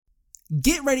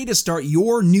Get ready to start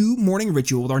your new morning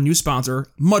ritual with our new sponsor,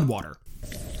 Mudwater.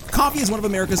 Coffee is one of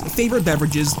America's favorite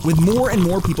beverages, with more and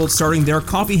more people starting their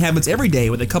coffee habits every day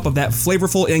with a cup of that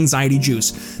flavorful anxiety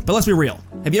juice. But let's be real.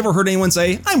 Have you ever heard anyone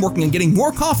say, "I'm working on getting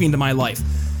more coffee into my life"?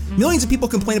 Millions of people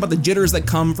complain about the jitters that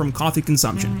come from coffee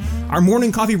consumption. Our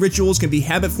morning coffee rituals can be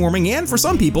habit-forming, and for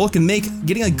some people, can make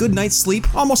getting a good night's sleep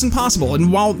almost impossible.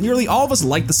 And while nearly all of us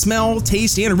like the smell,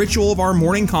 taste, and ritual of our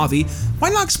morning coffee,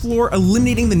 why not explore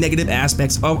eliminating the negative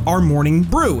aspects of our morning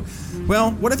brew?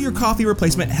 Well, what if your coffee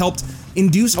replacement helped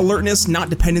induce alertness, not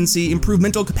dependency, improve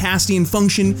mental capacity and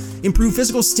function, improve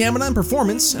physical stamina and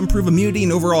performance, improve immunity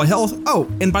and overall health? Oh,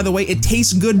 and by the way, it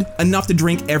tastes good enough to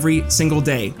drink every single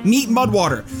day. Meet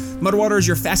Mudwater. Mudwater is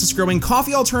your fastest growing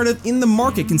coffee alternative in the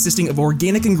market, consisting of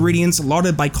organic ingredients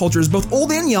lauded by cultures both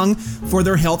old and young for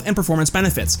their health and performance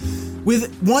benefits. With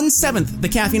 1/7 the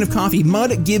caffeine of coffee,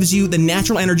 Mud gives you the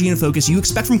natural energy and focus you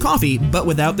expect from coffee, but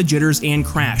without the jitters and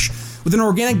crash. With an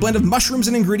organic blend of mushrooms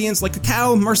and ingredients like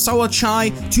cacao, marsala, chai,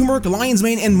 turmeric, lion's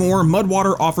mane, and more,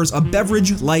 Mudwater offers a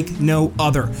beverage like no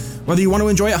other. Whether you want to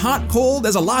enjoy it hot, cold,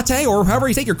 as a latte, or however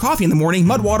you take your coffee in the morning,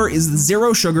 Mudwater is the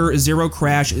zero sugar, zero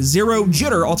crash, zero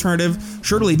jitter alternative,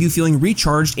 sure to leave you feeling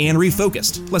recharged and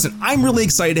refocused. Listen, I'm really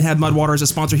excited to have Mudwater as a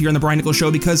sponsor here on the Brian Nichols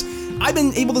Show because I've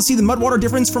been able to see the Mudwater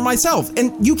difference for myself,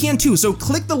 and you can too. So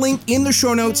click the link in the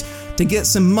show notes to get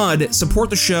some mud, support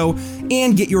the show,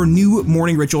 and get your new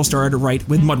morning ritual started right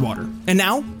with Mudwater. And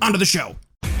now, onto the show.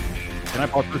 Can I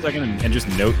pause for a second and just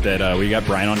note that we got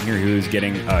Brian on here who's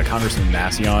getting Congressman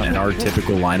Massey on, and our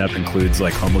typical lineup includes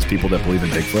like homeless people that believe in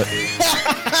Bigfoot.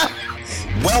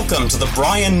 Welcome to the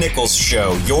Brian Nichols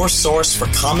Show, your source for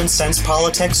common sense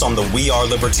politics on the We Are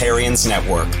Libertarians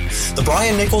Network. The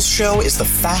Brian Nichols Show is the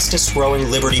fastest growing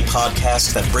liberty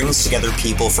podcast that brings together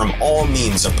people from all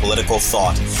means of political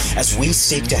thought as we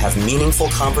seek to have meaningful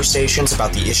conversations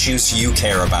about the issues you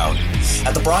care about.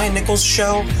 At the Brian Nichols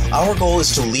Show, our goal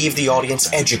is to leave the audience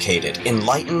educated,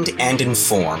 enlightened, and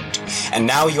informed. And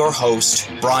now your host,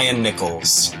 Brian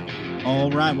Nichols.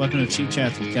 All right, welcome to Cheap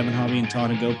Chats with Kevin Hobby and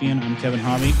Todd Hagopian. I'm Kevin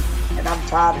Hobby. And I'm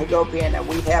Todd Hagopian, and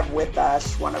we have with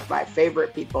us one of my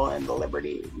favorite people in the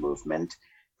liberty movement,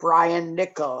 Brian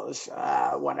Nichols,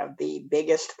 one of the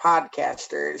biggest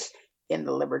podcasters in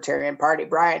the Libertarian Party.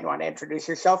 Brian, you want to introduce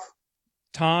yourself?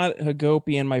 Todd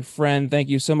Hagopian, my friend, thank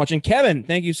you so much. And Kevin,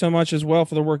 thank you so much as well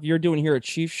for the work you're doing here at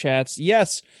Chief Chats.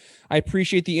 Yes, I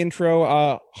appreciate the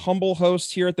intro. Humble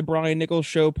host here at the Brian Nichols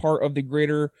Show, part of the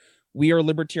greater We Are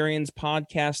Libertarians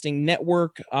podcasting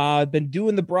network. I've been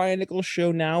doing the Brian Nichols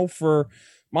Show now for,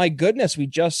 my goodness, we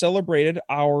just celebrated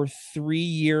our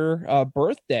 3-year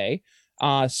birthday.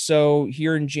 So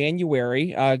here in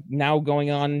January, now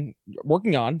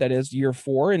working on, that is, year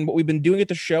 4. And what we've been doing at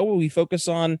the show, we focus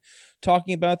on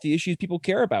talking about the issues people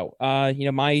care about.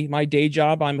 My day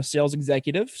job, I'm a sales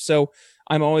executive. So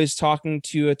I'm always talking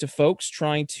to folks,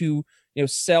 trying to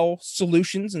sell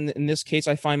solutions. And in this case,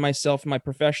 I find myself in my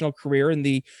professional career in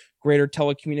the greater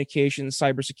telecommunications,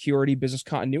 cybersecurity, business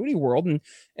continuity world.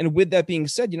 And with that being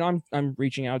said, I'm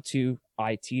reaching out to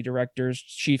IT directors,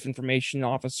 chief information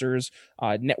officers,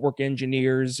 network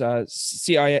engineers,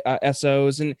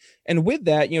 CISOs, and with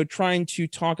that, trying to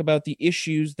talk about the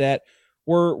issues that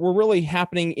were really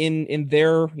happening in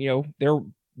their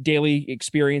daily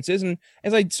experiences. And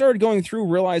as I started going through,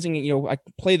 realizing, I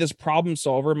play this problem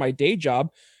solver in my day job,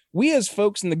 we as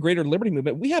folks in the greater liberty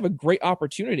movement, we have a great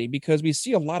opportunity because we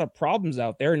see a lot of problems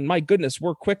out there. And my goodness,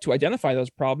 we're quick to identify those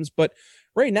problems. But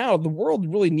right now, the world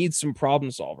really needs some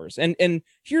problem solvers. And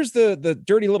here's the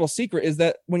dirty little secret is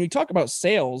that when you talk about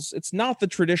sales, it's not the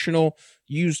traditional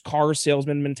used car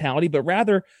salesman mentality, but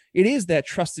rather it is that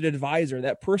trusted advisor,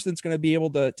 that person that's going to be able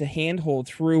to handhold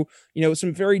through,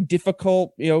 some very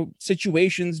difficult,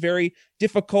 situations, very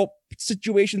difficult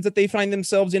situations that they find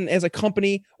themselves in as a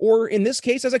company, or in this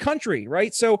case, as a country,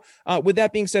 right? So with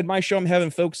that being said, my show, I'm having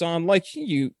folks on like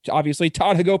you, obviously,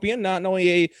 Todd Hagopian, not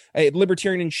only a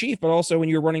libertarian in chief, but also when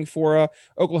you're running for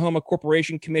Oklahoma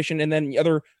Corporation Commission, and then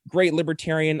other great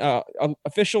libertarian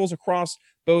officials across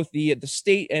both the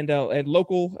state and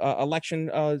local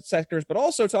election sectors, but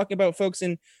also talking about folks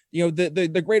in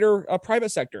the greater private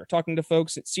sector, talking to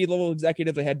folks at C-level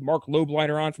executives. I had Mark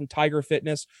Lobliner on from Tiger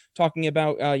Fitness talking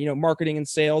about marketing and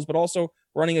sales, but also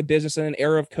running a business in an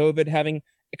era of COVID, having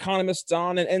economists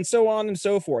on and so on and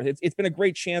so forth. It's been a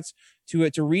great chance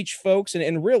to reach folks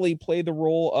and really play the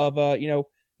role of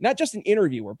not just an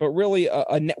interviewer, but really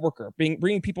a networker,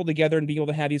 bringing people together and being able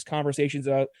to have these conversations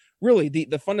about really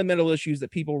the fundamental issues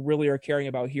that people really are caring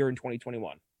about here in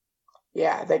 2021.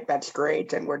 Yeah, I think that's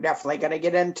great. And we're definitely going to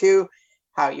get into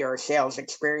how your sales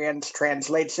experience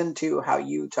translates into how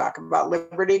you talk about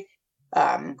liberty.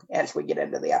 as we get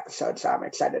into the episode. So I'm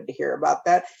excited to hear about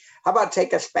that. How about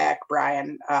take us back,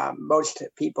 Brian? Most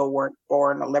people weren't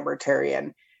born a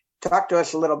libertarian. Talk to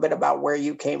us a little bit about where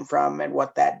you came from and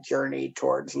what that journey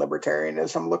towards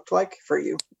libertarianism looked like for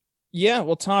you. Yeah,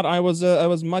 well, Todd, I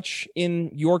was much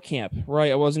in your camp,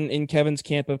 right? I wasn't in Kevin's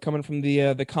camp of coming from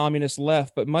the communist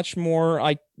left, but much more.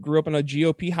 I grew up in a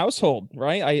GOP household,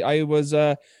 right? I was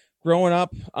growing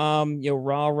up, rah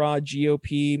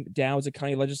GOP. Dad was a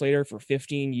county legislator for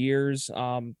 15 years,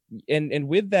 and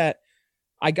with that,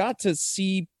 I got to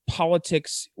see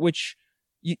politics, which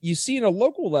you see in a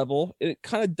local level, it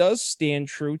kind of does stand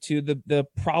true to the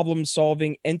problem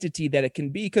solving entity that it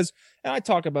can be. Because I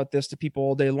talk about this to people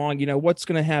all day long, what's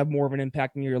going to have more of an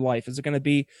impact in your life? Is it going to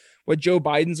be what Joe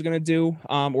Biden's going to do?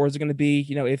 Or is it going to be,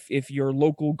 if your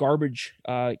local garbage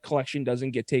collection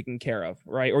doesn't get taken care of,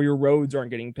 right? Or your roads aren't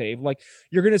getting paved? Like,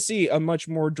 you're going to see a much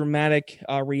more dramatic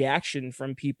reaction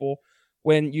from people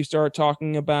when you start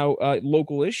talking about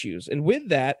local issues. And with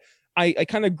that, I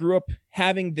kind of grew up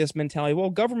having this mentality,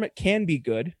 well, government can be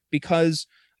good because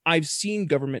I've seen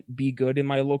government be good in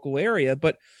my local area.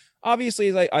 But obviously,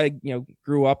 as I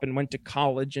grew up and went to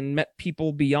college and met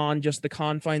people beyond just the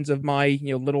confines of my,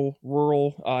 little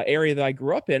rural area that I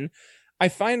grew up in, I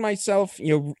find myself,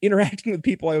 interacting with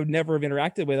people I would never have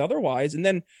interacted with otherwise. And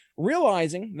then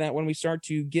realizing that when we start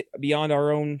to get beyond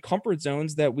our own comfort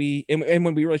zones, that and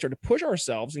when we really start to push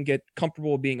ourselves and get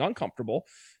comfortable with being uncomfortable,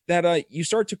 that you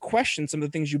start to question some of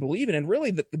the things you believe in. And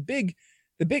really the big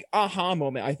aha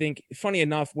moment, I think, funny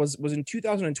enough, was in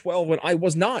 2012 when I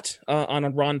was not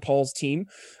on Ron Paul's team.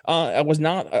 I was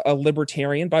not a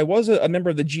libertarian, but I was a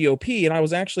member of the GOP, and I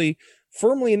was actually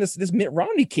firmly in this Mitt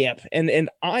Romney camp, and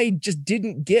I just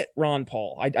didn't get Ron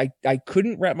Paul. I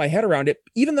couldn't wrap my head around it,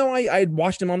 even though I had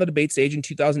watched him on the debate stage in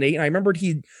 2008, and I remembered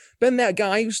he'd been that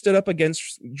guy who stood up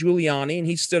against Giuliani, and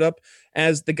he stood up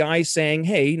as the guy saying,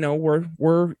 hey,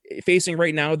 we're facing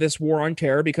right now this war on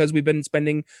terror because we've been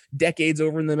spending decades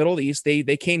over in the Middle East. They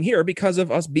came here because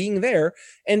of us being there,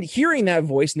 and hearing that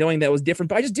voice, knowing that was different,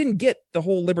 but I just didn't get the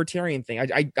whole libertarian thing.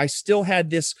 I still had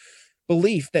this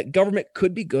belief that government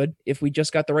could be good if we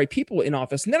just got the right people in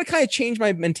office. And then I kind of changed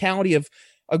my mentality of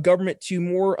a government to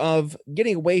more of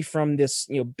getting away from this,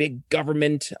 big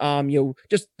government,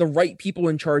 just the right people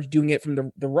in charge doing it from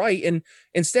the right, and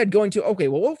instead going to, okay,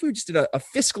 well, what if we just did a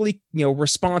fiscally,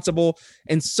 responsible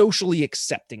and socially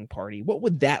accepting party? What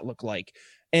would that look like?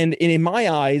 And in my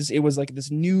eyes, it was like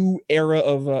this new era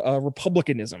of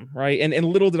republicanism, right? And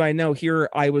little did I know, here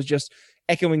I was just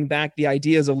echoing back the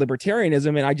ideas of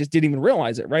libertarianism, and I just didn't even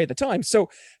realize it right at the time. So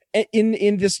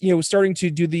in this, starting to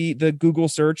do the Google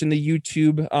search and the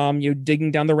YouTube,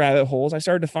 digging down the rabbit holes, I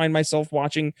started to find myself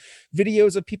watching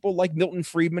videos of people like Milton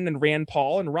Friedman and Rand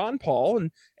Paul and Ron Paul,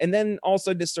 and then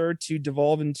also just started to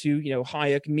devolve into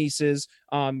Hayek, Mises,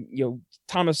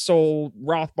 Thomas Sowell,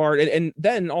 Rothbard, and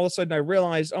then all of a sudden I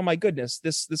realized, oh my goodness,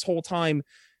 this whole time,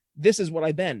 this is what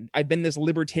I've been this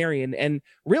libertarian. And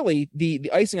really the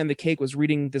icing on the cake was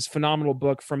reading this phenomenal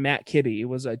book from Matt Kibbe. It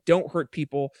was Don't Hurt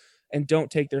People and Don't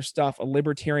Take Their Stuff, a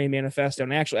libertarian manifesto.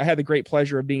 And actually, I had the great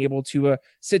pleasure of being able to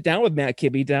sit down with Matt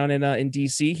Kibbe down in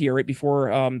DC here right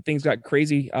before things got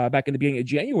crazy back in the beginning of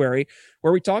January,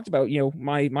 where we talked about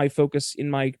my focus in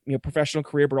my professional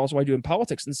career, but also what I do in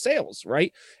politics and sales,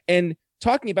 right? And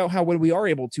talking about how when we are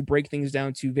able to break things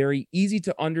down to very easy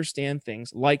to understand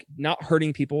things like not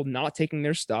hurting people, not taking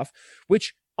their stuff,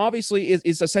 which obviously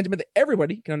is a sentiment that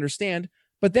everybody can understand.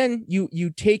 But then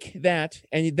you take that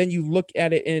and then you look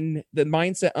at it in the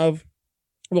mindset of,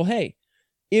 well, hey,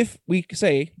 if we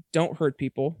say don't hurt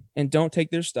people and don't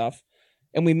take their stuff,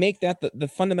 and we make that the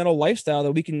fundamental lifestyle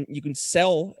that you can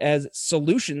sell as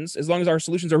solutions, as long as our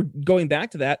solutions are going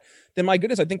back to that, then my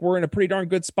goodness, I think we're in a pretty darn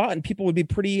good spot, and people would be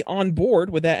pretty on board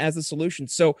with that as a solution.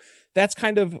 So that's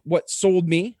kind of what sold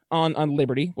me on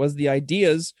liberty, was the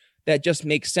ideas that just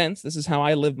make sense. This is how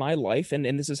I live my life, and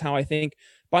this is how I think,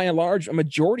 by and large, a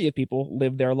majority of people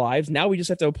live their lives. Now we just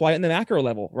have to apply it in the macro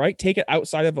level, right? Take it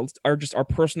outside of our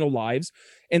personal lives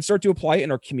and start to apply it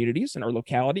in our communities, in our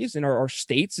localities, in our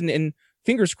states, and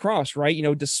fingers crossed, right?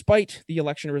 Despite the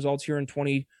election results here in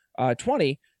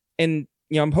 2020, and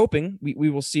I'm hoping we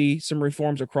will see some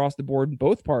reforms across the board in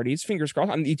both parties. Fingers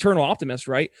crossed. I'm the eternal optimist,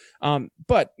 right?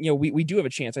 But we do have a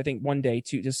chance, I think, one day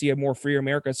to see a more freer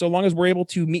America, so long as we're able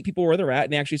to meet people where they're at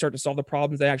and actually start to solve the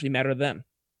problems that actually matter to them.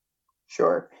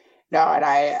 Sure. No, and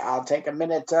I'll take a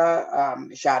minute to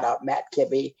shout out Matt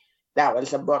Kibbe. That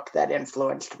was a book that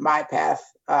influenced my path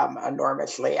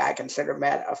enormously. I consider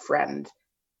Matt a friend.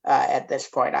 At this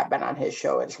point, I've been on his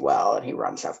show as well, and he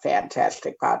runs a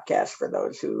fantastic podcast. For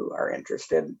those who are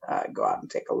interested, go out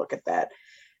and take a look at that.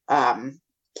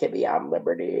 Kibbe on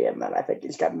Liberty, and then I think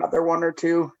he's got another one or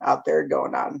two out there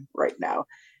going on right now.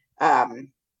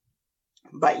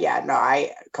 But yeah, no,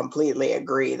 I completely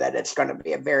agree that it's going to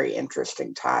be a very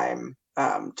interesting time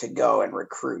to go and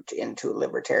recruit into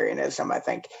libertarianism. I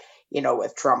think,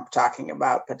 with Trump talking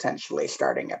about potentially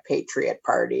starting a Patriot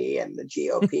Party and the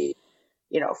GOP,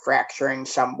 fracturing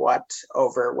somewhat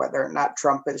over whether or not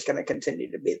Trump is going to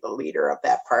continue to be the leader of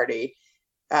that party.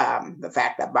 The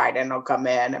fact that Biden will come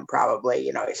in and probably,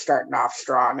 he's starting off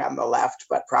strong on the left,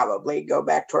 but probably go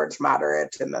back towards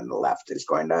moderate. And then the left is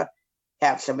going to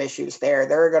have some issues there.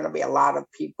 There are going to be a lot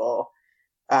of people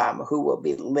who will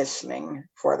be listening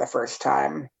for the first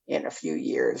time in a few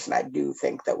years. And I do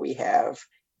think that we have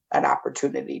an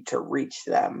opportunity to reach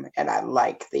them. And I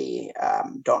like the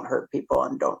don't hurt people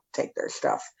and don't take their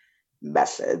stuff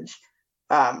message.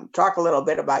 Talk a little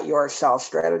bit about your sell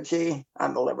strategy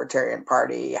on the Libertarian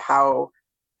Party. How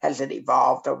has it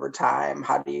evolved over time?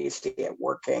 How do you see it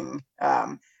working?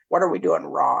 What are we doing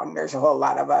wrong? There's a whole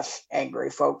lot of us angry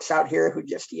folks out here who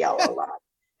just yell a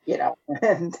lot,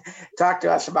 and talk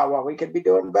to us about what we could be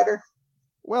doing better.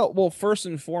 Well, first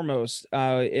and foremost,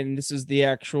 and this is the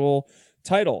actual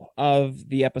title of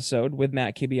the episode with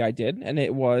Matt Kibbe I did, and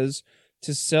it was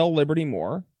to sell liberty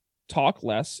more, talk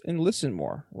less, and listen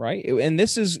more, right? And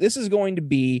this is going to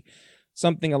be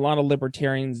something a lot of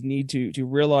libertarians need to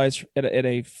realize at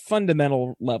a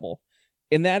fundamental level,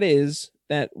 and that is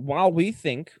that while we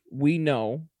think we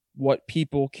know what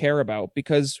people care about,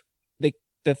 because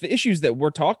the issues that we're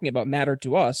talking about matter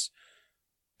to us,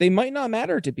 they might not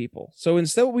matter to people. So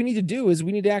instead, what we need to do is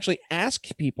we need to actually ask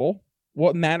people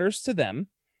what matters to them.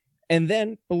 And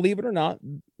then, believe it or not,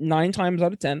 9 times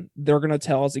out of 10, they're going to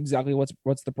tell us exactly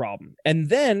what's the problem. And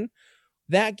then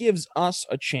that gives us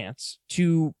a chance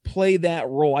to play that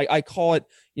role. I call it,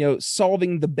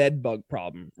 solving the bed bug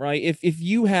problem, right? If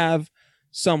you have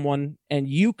someone and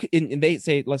they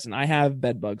say, listen, I have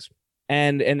bed bugs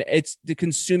and it's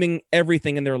consuming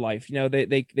everything in their life.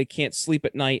 They can't sleep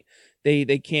at night.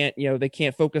 They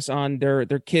can't focus on their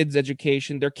kids'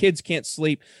 education. Their kids can't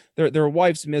sleep. Their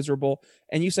wife's miserable.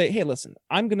 And you say, hey, listen,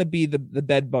 I'm going to be the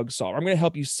bed bug solver. I'm going to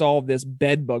help you solve this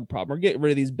bed bug problem or get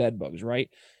rid of these bed bugs, right?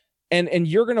 And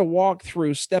you're going to walk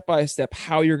through step by step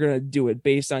how you're going to do it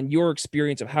based on your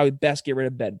experience of how to best get rid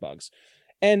of bed bugs.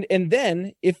 And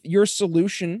then if your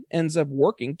solution ends up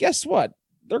working, guess what?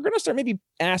 They're going to start maybe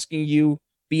asking you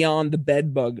beyond the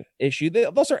bed bug issue.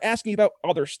 They'll start asking you about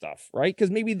other stuff, right?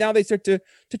 Because maybe now they start to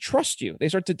trust you. They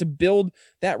start to build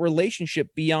that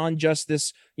relationship beyond just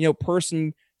this,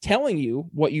 person telling you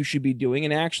what you should be doing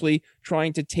and actually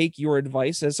trying to take your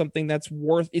advice as something that's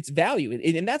worth its value.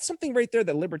 And that's something right there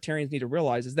that libertarians need to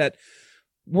realize, is that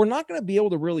we're not going to be able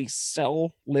to really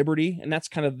sell liberty. And that's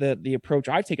kind of the approach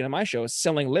I've taken on my show, is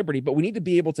selling liberty, but we need to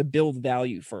be able to build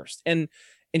value first. And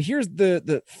here's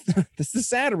the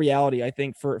sad reality, I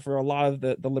think, for a lot of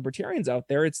the libertarians out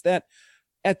there. It's that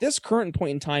at this current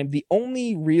point in time, the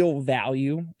only real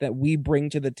value that we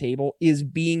bring to the table is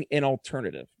being an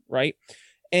alternative, right?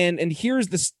 And here's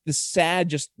the sad,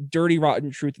 just dirty,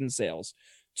 rotten truth in sales.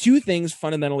 2 things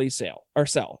fundamentally sell.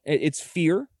 It's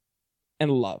fear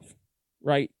and love,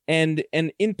 right? And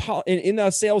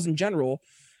in sales in general,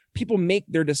 people make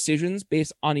their decisions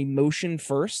based on emotion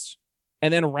first,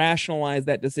 and then rationalize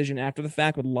that decision after the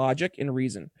fact with logic and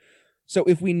reason. So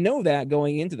if we know that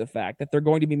going into the fact that they're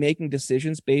going to be making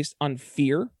decisions based on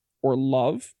fear or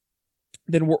love,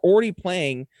 then we're already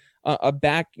playing we're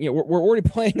already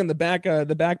playing on the back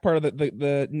part of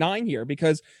the 9 here,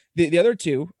 because the other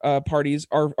 2 parties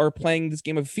are playing this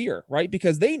game of fear, right?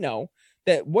 Because they know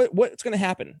that what's going to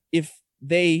happen if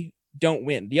they don't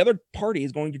win. The other party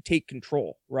is going to take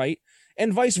control, right?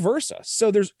 And vice versa. So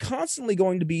there's constantly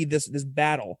going to be this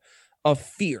battle of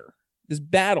fear, this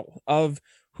battle of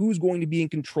who's going to be in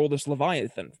control of this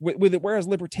Leviathan. Whereas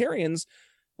libertarians,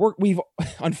 we've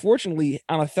unfortunately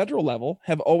on a federal level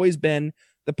have always been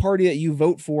the party that you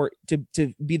vote for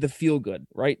to be the feel good,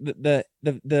 right? The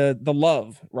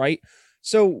love, right?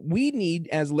 So we need,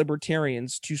 as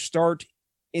libertarians, to start,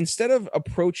 instead of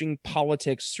approaching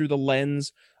politics through the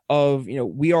lens of,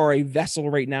 we are a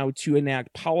vessel right now to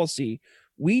enact policy,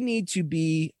 we need to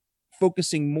be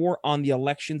focusing more on the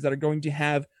elections that are going to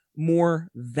have more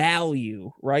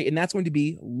value, right? And that's going to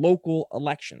be local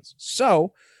elections.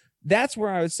 So that's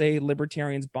where I would say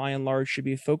libertarians, by and large, should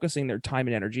be focusing their time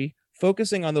and energy,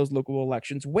 focusing on those local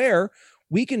elections where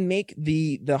we can make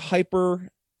the hyper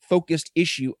focused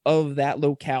issue of that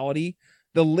locality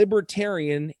the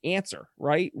libertarian answer,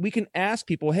 right? We can ask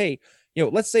people, hey,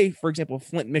 let's say, for example,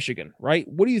 Flint, Michigan, right?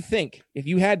 What do you think if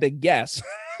you had to guess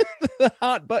the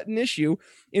hot button issue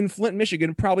in Flint,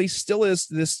 Michigan probably still is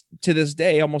this to this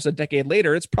day, almost a decade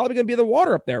later. It's probably going to be the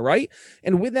water up there, right?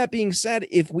 And with that being said,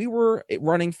 if we were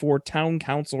running for town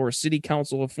council or city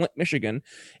council of Flint, Michigan,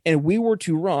 and we were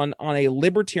to run on a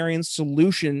libertarian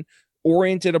solution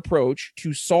oriented approach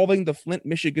to solving the Flint,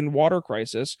 Michigan water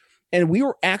crisis, and we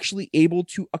were actually able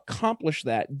to accomplish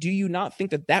that, do you not think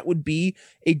that that would be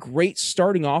a great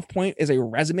starting off point as a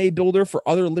resume builder for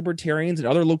other libertarians and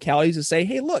other localities to say,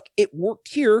 hey, look, it worked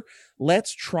here.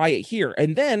 Let's try it here.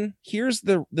 And then here's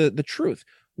the truth.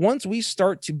 Once we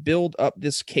start to build up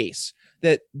this case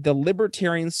that the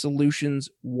libertarian solutions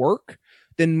work,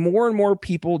 then more and more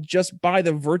people, just by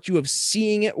the virtue of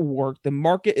seeing it work, the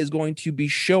market is going to be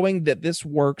showing that this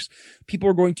works. People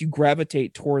are going to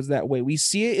gravitate towards that way. We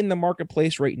see it in the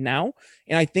marketplace right now,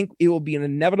 and I think it will be an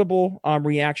inevitable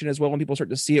reaction as well when people start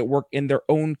to see it work in their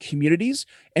own communities.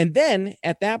 And then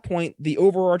at that point, the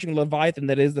overarching Leviathan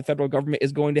that is the federal government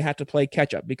is going to have to play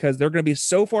catch up, because they're going to be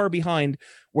so far behind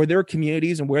where their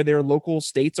communities and where their local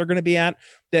states are going to be at,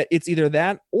 that it's either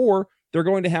that or they're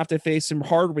going to have to face some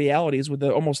hard realities with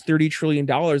the almost $30 trillion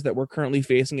that we're currently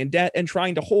facing in debt, and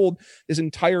trying to hold this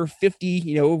entire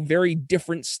 50, very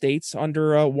different states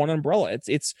under one umbrella.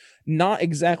 It's not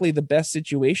exactly the best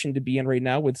situation to be in right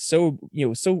now, with so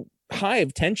high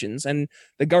of tensions, and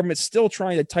the government's still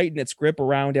trying to tighten its grip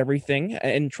around everything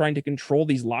and trying to control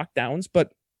these lockdowns.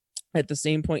 But at the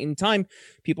same point in time,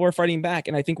 people are fighting back.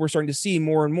 And I think we're starting to see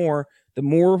more and more, the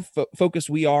more focused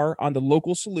we are on the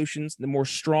local solutions, the more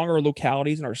stronger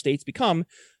localities in our states become,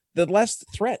 the less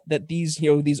threat that these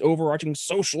overarching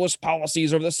socialist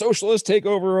policies or the socialist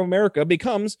takeover of America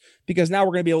becomes, because now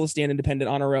we're going to be able to stand independent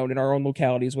on our own in our own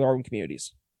localities with our own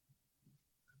communities.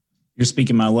 You're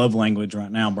speaking my love language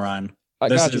right now, Brian.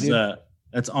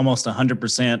 That's almost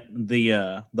 100%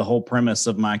 the whole premise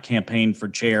of my campaign for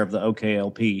chair of the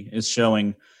OKLP, is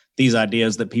showing these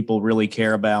ideas that people really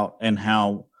care about and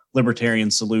how libertarian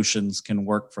solutions can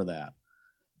work for that.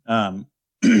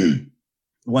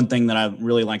 One thing that I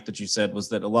really liked that you said was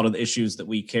that a lot of the issues that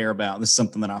we care about, this is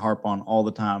something that I harp on all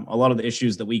the time, a lot of the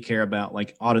issues that we care about,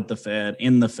 like audit the Fed,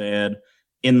 in the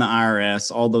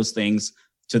IRS, all those things,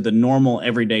 to the normal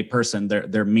everyday person,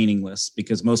 they're meaningless,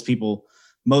 because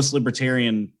most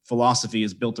libertarian philosophy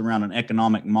is built around an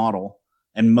economic model,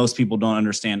 and most people don't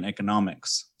understand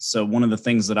economics. So one of the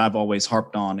things that I've always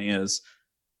harped on is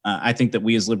I think that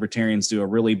we as libertarians do a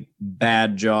really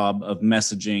bad job of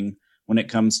messaging when it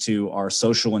comes to our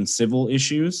social and civil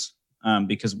issues,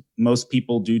 because most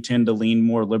people do tend to lean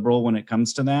more liberal when it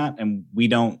comes to that. And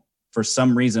for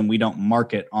some reason, we don't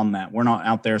market on that. We're not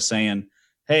out there saying,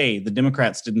 hey, the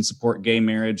Democrats didn't support gay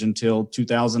marriage until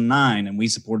 2009, and we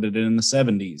supported it in the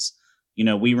 70s.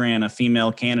 We ran a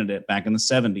female candidate back in the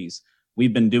 70s.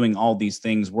 We've been doing all these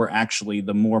things. We're actually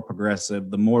the more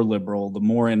progressive, the more liberal, the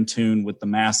more in tune with the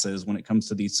masses when it comes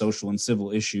to these social and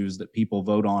civil issues that people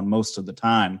vote on most of the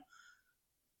time.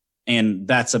 And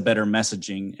that's a better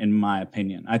messaging, in my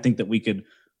opinion. I think that we could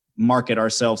market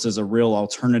ourselves as a real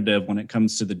alternative when it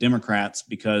comes to the Democrats,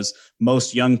 because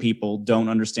most young people don't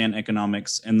understand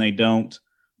economics and they don't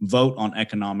vote on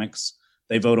economics.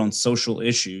 They vote on social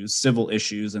issues, civil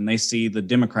issues, and they see the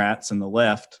Democrats and the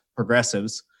left,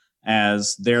 progressives,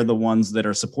 as they're the ones that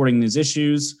are supporting these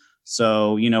issues.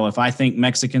 So, if I think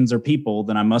Mexicans are people,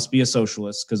 then I must be a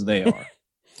socialist, because they are.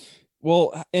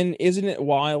 Well, and isn't it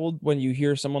wild when you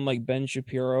hear someone like Ben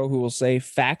Shapiro who will say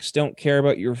facts don't care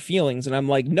about your feelings? And I'm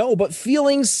like, no, but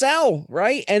feelings sell,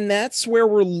 right? And that's where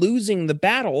we're losing the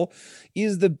battle,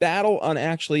 is the battle on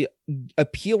actually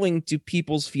appealing to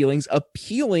people's feelings,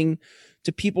 appealing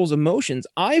to people's emotions.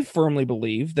 I firmly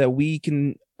believe that we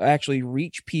can actually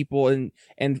reach people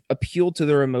and appeal to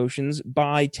their emotions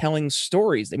by telling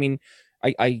stories. I mean,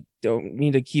 I don't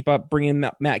mean to keep up bringing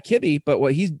Matt Kibbe, but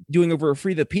what he's doing over at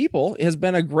Free the People has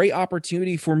been a great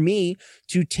opportunity for me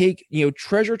to take,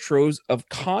 treasure troves of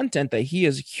content that he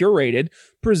has curated,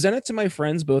 present it to my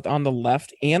friends, both on the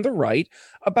left and the right,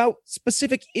 about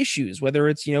specific issues, whether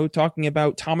it's, talking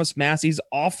about Thomas Massey's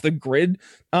Off the Grid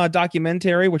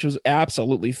documentary, which was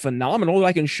absolutely phenomenal.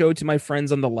 I can show to my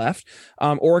friends on the left,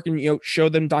 or I can, show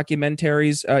them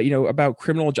documentaries, about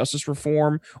criminal justice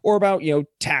reform, or about,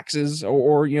 taxes,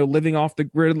 or living off the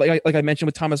grid, like I mentioned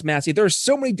with Thomas Massey. There are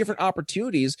so many different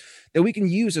opportunities that we can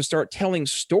use to start telling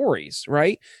stories,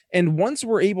 right? And once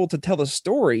we're able to tell the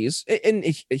stories, and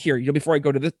here, before I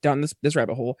go to down this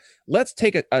rabbit hole, let's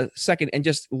take a second and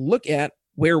just look at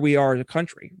where we are as a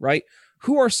country, right?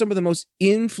 Who are some of the most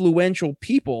influential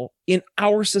people in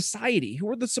our society? Who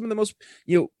are some of the most,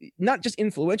 not just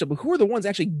influential, but who are the ones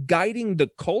actually guiding the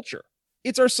culture?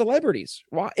 It's our celebrities.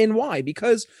 Why?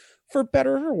 Because for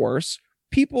better or worse,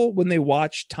 people, when they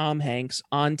watch Tom Hanks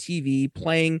on TV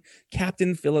playing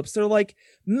Captain Phillips, they're like,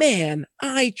 man,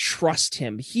 I trust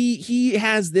him. He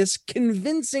has this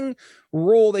convincing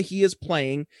role that he is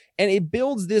playing, and it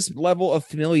builds this level of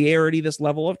familiarity, this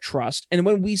level of trust. And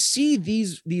when we see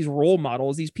these role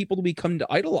models, these people that we come to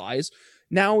idolize,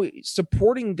 now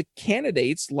supporting the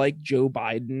candidates like Joe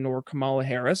Biden or Kamala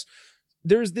Harris,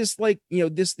 there's this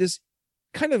this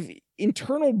kind of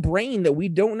internal brain that we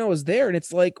don't know is there. And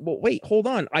it's like, well, wait, hold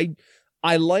on.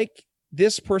 I like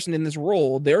this person in this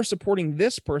role. They're supporting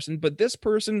this person, but this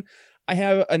person I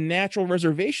have a natural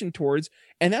reservation towards.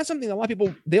 And that's something that a lot of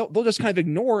people, they'll just kind of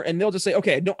ignore, and they'll just say,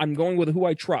 okay, no, I'm going with who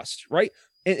I trust. Right.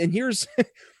 And here's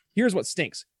what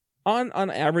stinks. On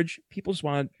average, people just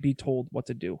want to be told what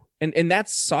to do. And that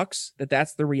sucks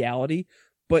that's the reality.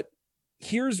 But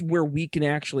here's where we can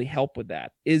actually help with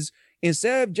that is,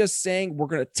 instead of just saying, we're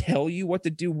going to tell you what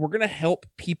to do, we're going to help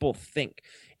people think,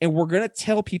 and we're going to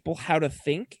tell people how to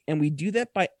think. And we do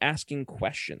that by asking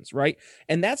questions, right?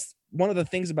 And that's one of the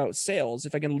things about sales.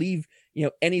 If I can leave,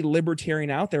 any libertarian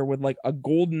out there with like a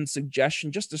golden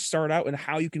suggestion just to start out and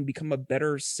how you can become a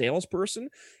better salesperson,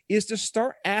 is to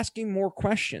start asking more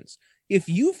questions. If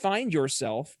you find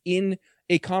yourself in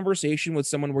a conversation with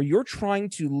someone where you're trying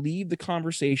to leave the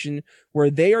conversation where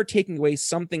they are taking away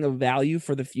something of value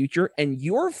for the future, and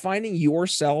you're finding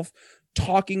yourself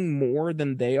talking more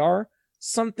than they are,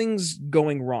 something's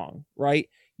going wrong, right?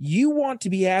 You want to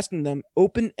be asking them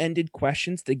open-ended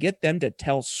questions to get them to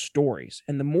tell stories.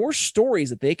 And the more stories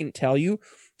that they can tell you,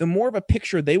 the more of a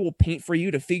picture they will paint for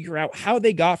you to figure out how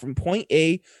they got from point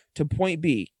A to point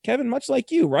B. Kevin, much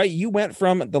like you, right? You went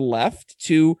from the left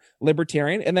to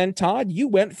libertarian. And then Todd, you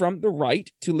went from the right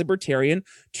to libertarian.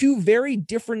 Two very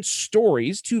different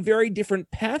stories, two very different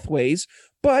pathways,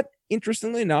 but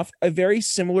interestingly enough, a very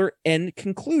similar end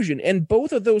conclusion. And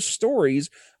both of those stories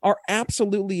are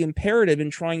absolutely imperative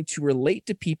in trying to relate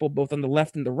to people both on the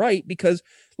left and the right, because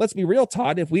let's be real,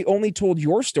 Todd, if we only told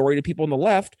your story to people on the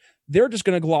left, they're just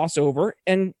going to gloss over.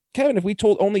 And Kevin, if we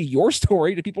told only your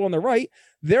story to people on the right,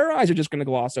 their eyes are just going to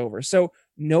gloss over. So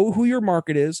know who your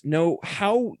market is, know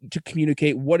how to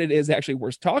communicate what it is actually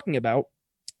worth talking about.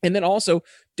 And then also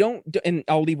don't, and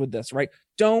I'll leave with this, right?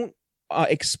 Don't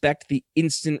expect the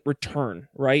instant return,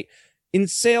 right? In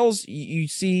sales, you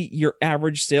see your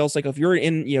average sales cycle. If you're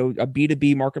in, a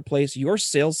B2B marketplace, your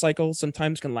sales cycle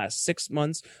sometimes can last 6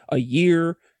 months, a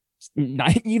year,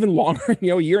 not even longer,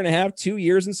 a year and a half, 2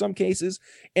 years in some cases.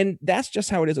 And that's just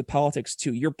how it is with politics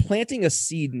too. You're planting a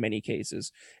seed in many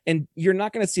cases, and you're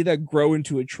not going to see that grow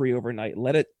into a tree overnight.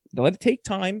 Let it take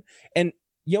time. And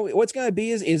what's going to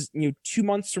be is 2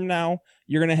 months from now,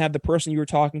 you're going to have the person you were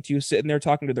talking to sitting there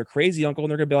talking to their crazy uncle,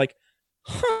 and they're going to be like,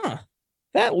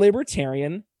 that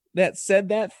libertarian that said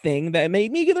that thing that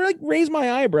made me raise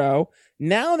my eyebrow.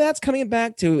 Now that's coming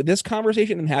back to this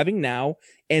conversation I'm having now.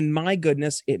 And my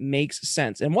goodness, it makes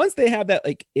sense. And once they have that,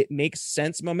 it makes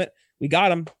sense moment, we got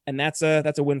them. And that's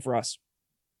a win for us.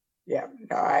 Yeah,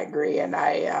 no, I agree. And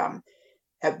I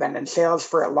have been in sales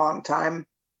for a long time.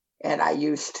 And I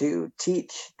used to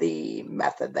teach the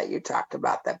method that you talked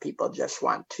about, that people just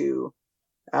want to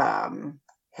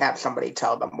have somebody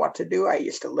tell them what to do. I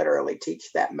used to literally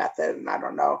teach that method. And I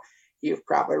don't know, you've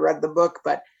probably read the book,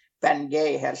 but Ben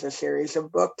Gay has a series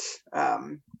of books,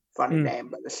 funny name,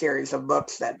 but a series of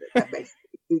books that basically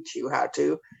teach you how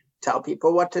to tell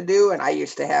people what to do. And I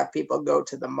used to have people go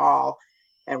to the mall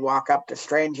and walk up to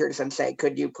strangers and say,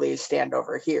 could you please stand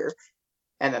over here?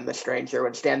 And then the stranger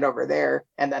would stand over there,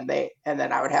 and then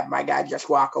I would have my guy just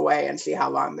walk away and see how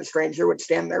long the stranger would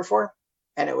stand there for.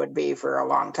 And it would be for a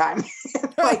long time.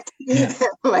 like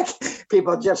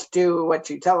people just do what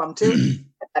you tell them to.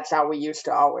 That's how we used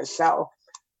to always sell.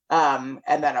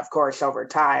 And then, of course, over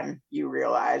time, you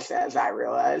realize, as I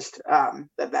realized,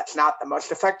 that that's not the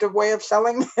most effective way of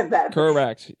selling. That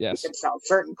Correct. Yes. You can sell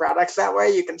certain products that way.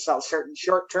 You can sell certain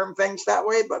short-term things that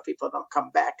way, but people don't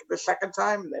come back the second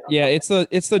time. It's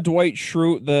the Dwight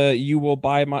Schrute.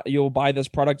 You'll buy this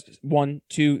product 1,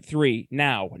 2, 3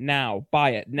 now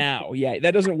buy it now. Yeah,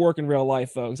 that doesn't work in real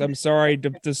life, folks. I'm sorry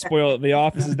to spoil it. The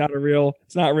Office is not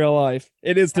it's not real life.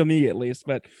 It is to me at least,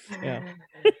 but yeah.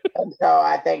 And so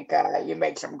I think you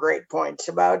make some great points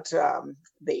about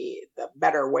the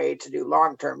better way to do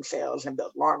long-term sales and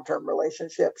build long-term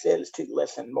relationships is to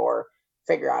listen more,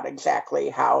 figure out exactly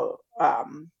how,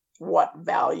 what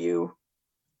value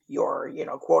your,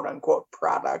 quote unquote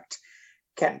product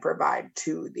can provide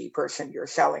to the person you're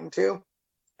selling to.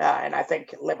 And I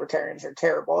think libertarians are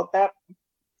terrible at that.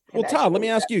 Well, Todd, let me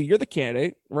ask you, you're the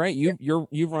candidate, right?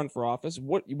 You've run for office.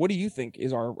 What do you think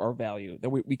is our value that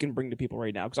we can bring to people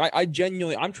right now? Because I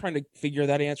genuinely, I'm trying to figure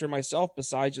that answer myself,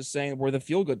 besides just saying we're the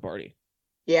feel good party.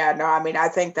 Yeah, no, I mean, I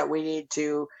think that we need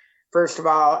to, first of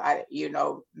all, you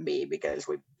know me because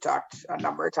we've talked a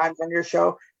number of times on your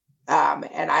show,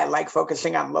 and I like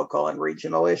focusing on local and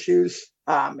regional issues.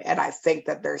 And I think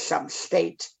that there's some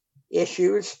state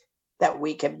issues that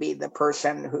we can be the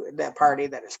party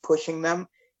that is pushing them.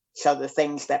 So the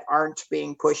things that aren't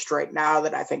being pushed right now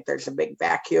that I think there's a big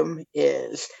vacuum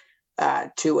is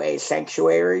 2A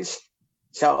sanctuaries.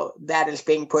 So that is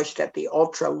being pushed at the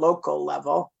ultra local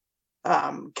level,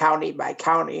 county by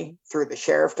county through the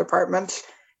sheriff departments,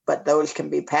 but those can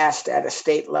be passed at a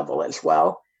state level as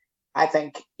well. I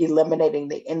think eliminating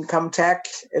the income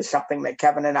tax is something that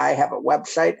Kevin and I have a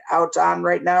website out on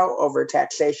right now over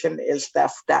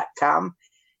taxationistheft.com.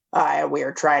 We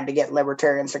are trying to get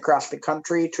libertarians across the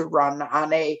country to run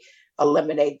on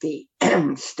eliminate the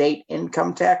state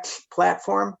income tax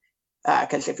platform.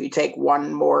 Because if you take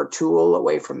one more tool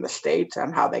away from the state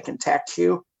on how they can tax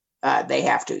you, they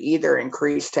have to either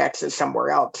increase taxes somewhere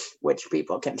else, which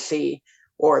people can see,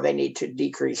 or they need to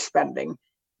decrease spending.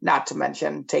 Not to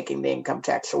mention taking the income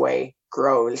tax away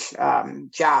grows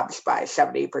jobs by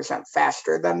 70%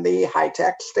 faster than the high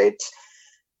tax states.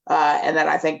 And then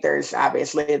I think there's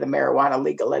obviously the marijuana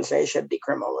legalization,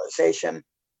 decriminalization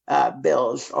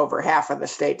bills. Over half of the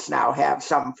states now have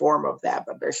some form of that,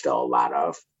 but there's still a lot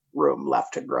of room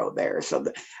left to grow there. So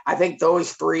I think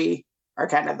those three are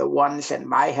kind of the ones in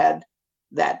my head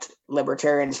that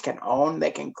libertarians can own,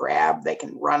 they can grab, they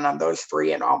can run on those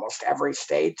three in almost every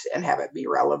state and have it be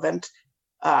relevant,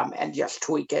 and just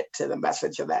tweak it to the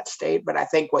message of that state. But I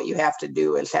think what you have to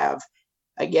do is have,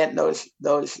 again, those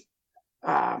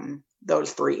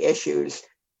three issues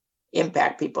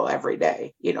impact people every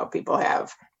day. You know, people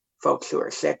have folks who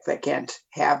are sick that can't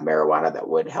have marijuana that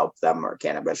would help them, or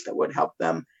cannabis that would help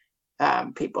them.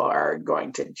 People are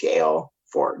going to jail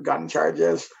for gun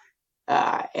charges.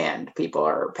 And people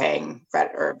are paying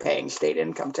state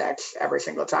income tax every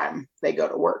single time they go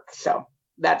to work. So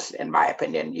that's, in my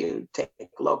opinion, you take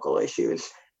local issues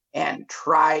and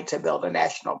try to build a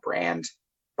national brand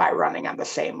by running on the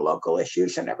same local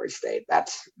issues in every state.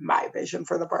 That's my vision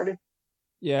for the party.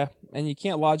 Yeah, and you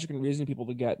can't logic and reason people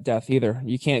to get death either.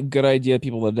 You can't good idea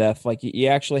people to death. Like you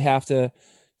actually have to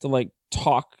like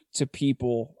talk to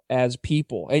people as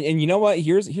people. And you know what?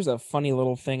 Here's a funny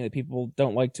little thing that people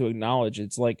don't like to acknowledge.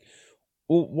 It's like,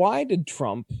 well, why did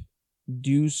Trump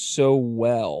do so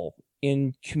well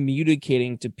in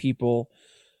communicating to people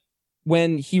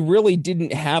when he really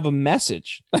didn't have a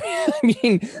message? I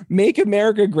mean, make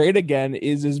America great again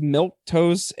is as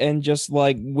milquetoast and just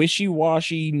like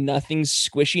wishy-washy, nothing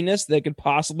squishiness that could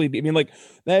possibly be. I mean, like,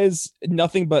 that is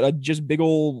nothing but a just big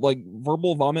old like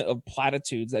verbal vomit of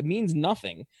platitudes that means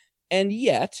nothing. And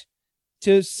yet,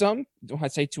 to some,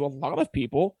 I'd say to a lot of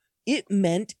people, it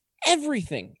meant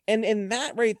everything. And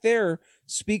that right there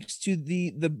speaks to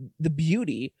the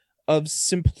beauty of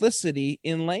simplicity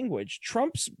in language.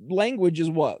 Trump's language is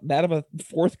what? That of a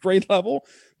fourth grade level.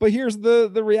 But here's the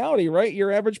reality, right?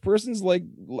 Your average person's like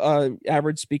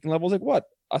average speaking level is like what?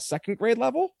 A second grade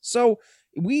level? So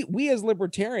we as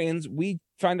libertarians, we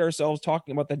find ourselves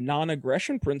talking about the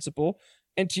non-aggression principle,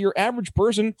 and to your average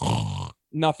person,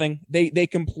 nothing. They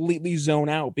completely zone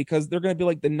out because they're going to be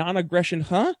like, the non-aggression,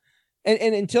 huh?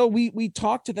 And until we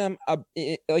talk to them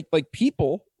like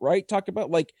people, right? Talk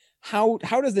about like how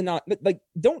does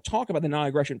don't talk about the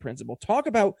non-aggression principle. Talk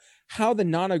about how the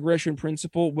non-aggression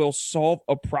principle will solve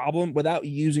a problem without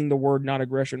using the word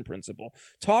non-aggression principle.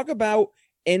 Talk about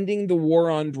ending the war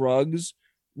on drugs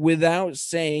without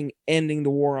saying ending the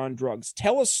war on drugs.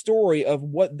 Tell a story of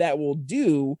what that will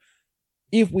do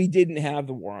if we didn't have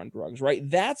the war on drugs, right?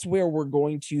 That's where we're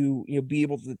going to, be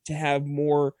able to have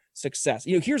more success.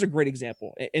 Here's a great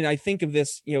example. And I think of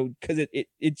this, because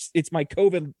it's my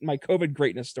COVID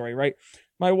greatness story, right?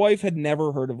 My wife had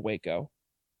never heard of Waco.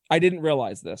 I didn't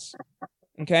realize this.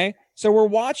 Okay. So we're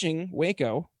watching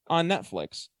Waco on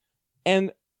Netflix,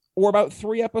 and we're about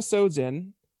 3 episodes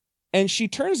in, and she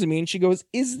turns to me and she goes,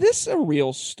 "Is this a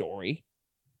real story?"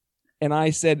 And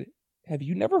I said, "Have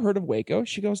you never heard of Waco?"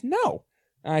 She goes, "No."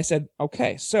 And I said,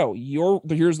 "Okay, so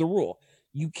here's the rule.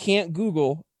 You can't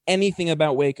Google anything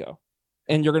about Waco,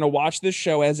 and you're going to watch this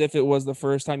show as if it was the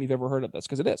first time you've ever heard of this,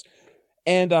 because it is."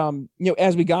 And,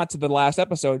 as we got to the last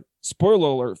episode, spoiler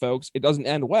alert, folks, it doesn't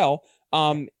end well.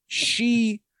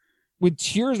 She, with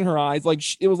tears in her eyes, like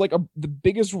it was like the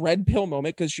biggest red pill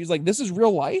moment, because she's like, "This is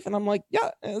real life." And I'm like,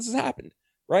 "Yeah, this has happened."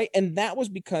 Right. And that was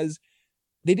because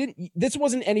this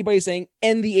wasn't anybody saying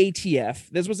end the ATF.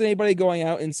 This wasn't anybody going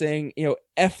out and saying,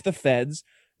 F the feds.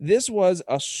 This was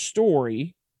a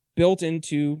story built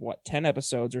into 10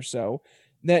 episodes or so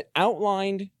that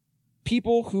outlined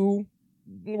people who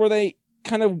were they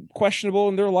kind of questionable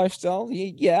in their lifestyle.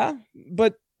 Yeah.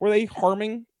 But were they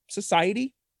harming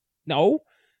society? No.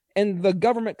 And the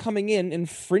government coming in,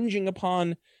 infringing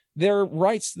upon their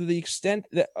rights to the extent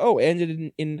that,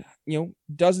 ended in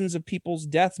dozens of people's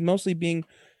deaths, mostly being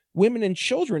women and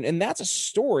children. And that's a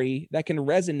story that can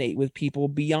resonate with people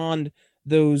beyond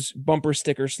those bumper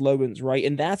sticker slogans, right?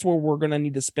 And that's where we're going to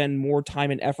need to spend more time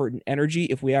and effort and energy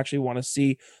if we actually want to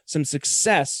see some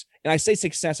success. And I say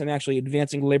success in actually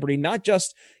advancing liberty, not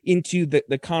just into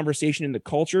the conversation and the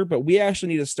culture, but we actually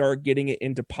need to start getting it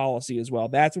into policy as well.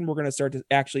 That's when we're going to start to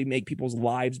actually make people's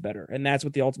lives better. And that's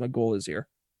what the ultimate goal is here.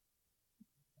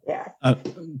 Yeah.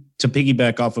 To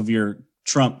piggyback off of your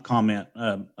Trump comment,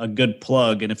 a good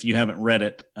plug. And if you haven't read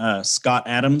it, Scott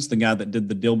Adams, the guy that did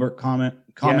the Dilbert comic,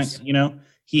 Yes.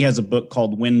 He has a book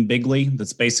called Win Bigly.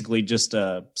 That's basically just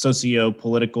a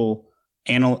socio-political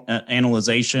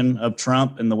analyzation of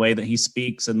Trump and the way that he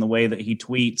speaks and the way that he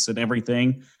tweets and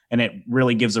everything. And it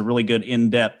really gives a really good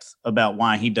in-depth about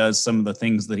why he does some of the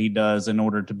things that he does in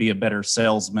order to be a better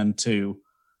salesman to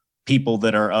people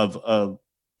that are of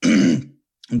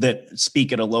that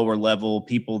speak at a lower level,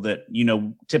 people that,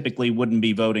 typically wouldn't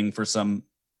be voting for some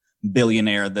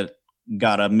billionaire that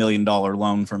got $1 million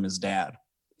loan from his dad.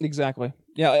 Exactly.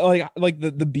 Yeah. Like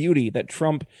the beauty that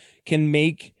Trump can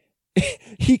make.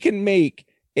 He can make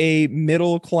a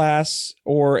middle class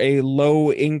or a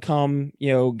low income,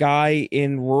 guy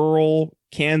in rural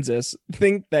Kansas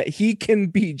think that he can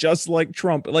be just like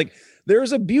Trump. Like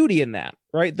there's a beauty in that,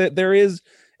 right? That there is,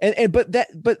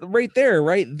 but right there,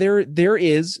 right there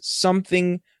is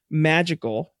something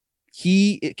magical.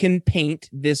 He can paint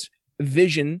this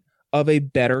vision of a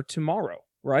better tomorrow,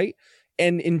 right?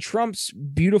 And in Trump's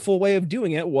beautiful way of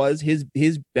doing it was his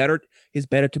better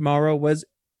tomorrow was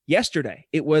yesterday.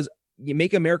 It was you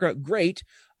make America great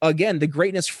again, the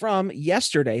greatness from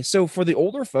yesterday. So for the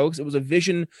older folks, it was a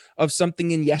vision of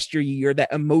something in yesteryear,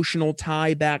 that emotional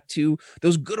tie back to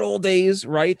those good old days,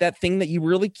 right? That thing that you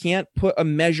really can't put a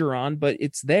measure on, but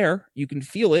it's there. You can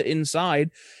feel it inside.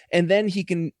 And then he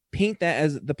can paint that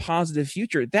as the positive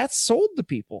future. That's sold to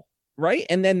people, right?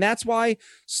 And then that's why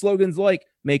slogans like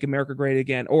Make America Great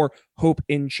Again or Hope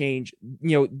in Change,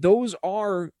 those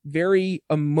are very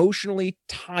emotionally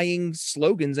tying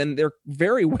slogans, and they're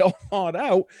very well thought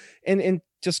out. And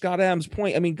to Scott Adams'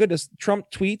 point, I mean, goodness,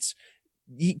 Trump tweets.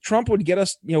 Trump would get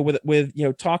us,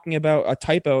 with talking about a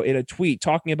typo in a tweet,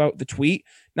 talking about the tweet,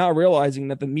 not realizing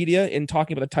that the media in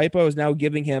talking about the typo is now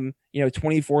giving him,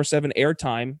 24/7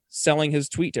 airtime, selling his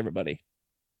tweet to everybody.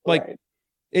 Like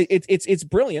Right. It's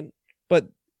brilliant, but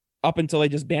up until they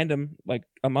just banned him like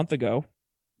a month ago,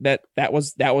 that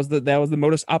was the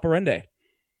modus operandi.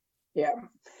 Yeah.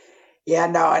 Yeah,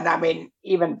 no, and I mean,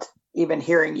 even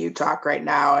hearing you talk right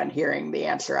now and hearing the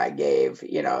answer I gave,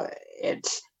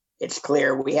 it's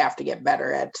clear we have to get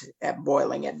better at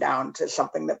boiling it down to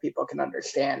something that people can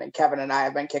understand. And Kevin and I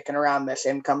have been kicking around this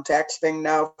income tax thing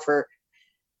now for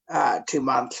 2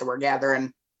 months. So we're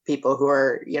gathering people who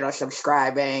are,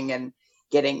 subscribing and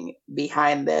getting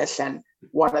behind this. And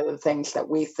one of the things that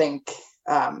we think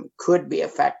could be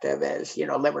effective is,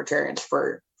 libertarians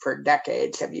for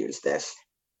decades have used this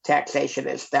taxation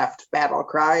is theft battle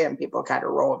cry, and people kind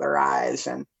of roll their eyes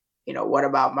and, what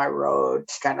about my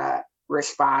roads kind of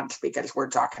response, because we're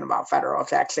talking about federal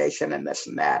taxation and this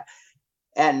and that.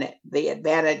 And the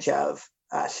advantage of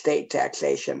a state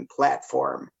taxation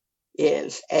platform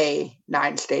is A,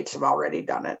 9 states have already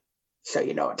done it, so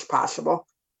it's possible.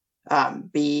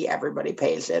 B, everybody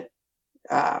pays it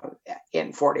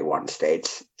in 41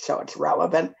 states, so it's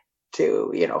relevant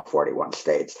to 41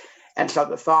 states. And so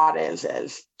the thought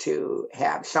is to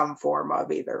have some form of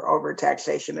either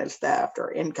overtaxation is theft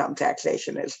or income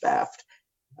taxation is theft,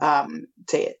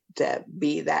 to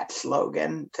be that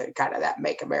slogan, to kind of that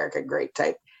Make America Great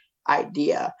type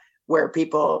idea, where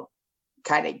people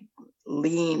kind of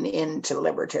lean into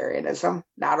libertarianism,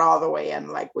 not all the way in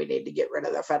like we need to get rid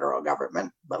of the federal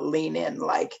government, but lean in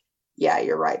like, yeah,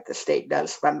 you're right, the state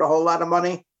does spend a whole lot of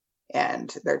money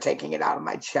and they're taking it out of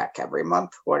my check every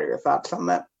month. What are your thoughts on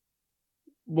that?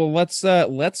 Well,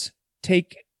 let's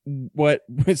take what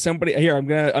somebody here. I'm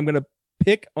gonna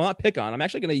pick. Well, not pick on. I'm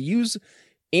actually gonna use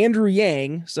Andrew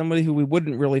Yang, somebody who we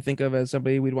wouldn't really think of as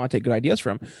somebody we'd want to take good ideas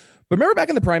from. But remember back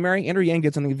in the primary, Andrew Yang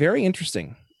did something very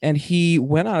interesting, and he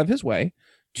went out of his way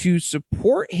to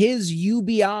support his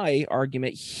UBI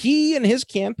argument. He and his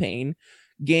campaign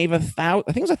gave I think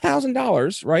it was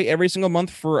 $1,000, right, every single month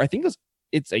for, I think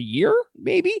it's a year,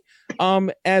 maybe,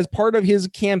 as part of his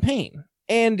campaign.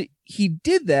 And he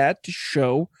did that to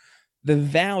show the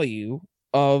value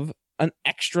of an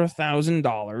extra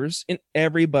 $1,000 in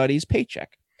everybody's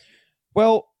paycheck.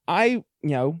 Well,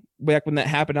 back when that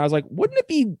happened, I was like, wouldn't it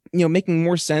be, making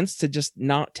more sense to just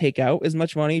not take out as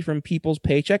much money from people's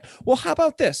paycheck? Well, how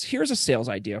about this? Here's a sales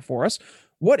idea for us.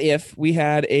 What if we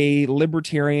had a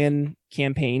libertarian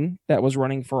campaign that was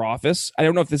running for office? I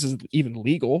don't know if this is even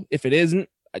legal. If it isn't,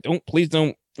 please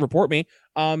don't report me.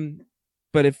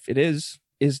 But if it is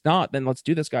not, then let's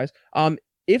do this, guys.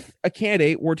 If a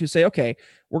candidate were to say, okay,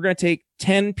 we're going to take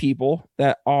 10 people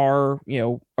that are,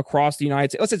 across the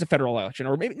United States, let's say it's a federal election,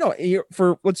 or maybe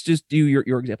let's just do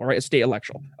your example, right? A state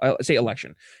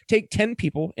election. Take 10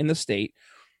 people in the state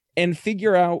and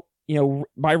figure out,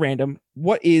 by random,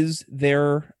 what is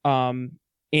their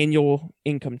annual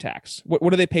income tax?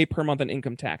 What do they pay per month in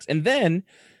income tax? And then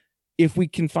if we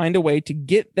can find a way to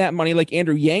get that money, like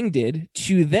Andrew Yang did,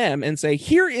 to them and say,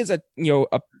 here is a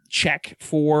check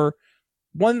for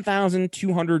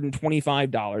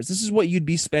 $1,225. This is what you'd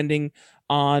be spending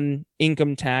on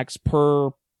income tax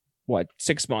per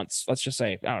 6 months, let's just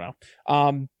say, I don't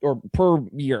know, or per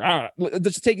year. I don't know.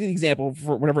 Let's take the example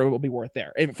for whatever it will be worth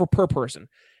there for per person.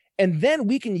 And then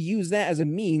we can use that as a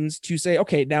means to say,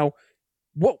 okay, now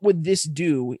what would this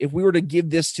do if we were to give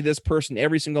this to this person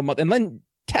every single month, and then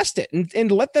test it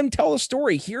and let them tell a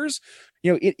story. Here's,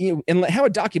 and have a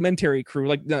documentary crew,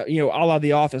 like, a la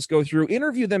The Office, go through,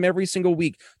 interview them every single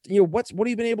week. What have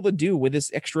you been able to do with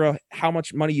this extra, how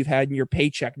much money you've had in your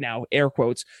paycheck now, air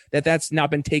quotes, that's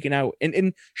not been taken out,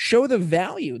 and show the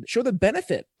value, show the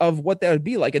benefit of what that would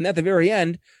be like. And at the very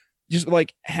end, just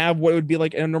like have what it would be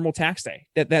like in a normal tax day,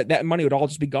 that money would all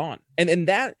just be gone. And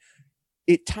that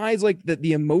it ties like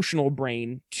the emotional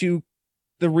brain to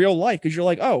the real life. Cause you're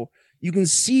like, oh, you can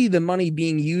see the money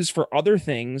being used for other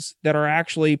things that are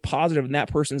actually positive in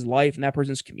that person's life and that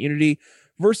person's community,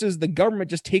 versus the government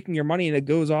just taking your money and it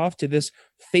goes off to this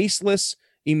faceless,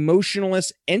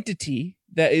 emotionless entity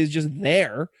that is just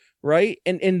there, right?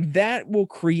 And that will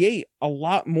create a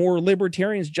lot more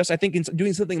libertarians just, I think, in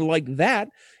doing something like that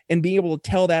and being able to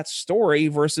tell that story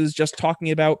versus just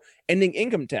talking about ending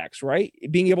income tax, right?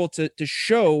 Being able to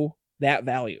show that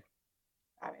value.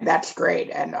 I mean, that's great.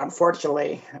 And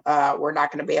unfortunately, we're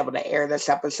not going to be able to air this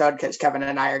episode because Kevin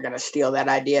and I are going to steal that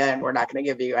idea and we're not going to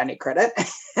give you any credit.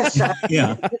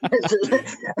 Yeah.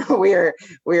 we are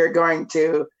going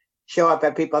to show up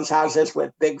at people's houses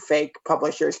with big fake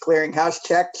Publishers Clearinghouse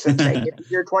checks and say, "Give me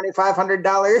your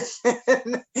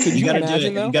 $2,500." You got to do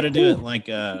it. You got to do it like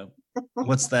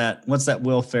what's that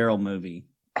Will Ferrell movie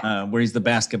where he's the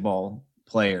basketball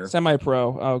player,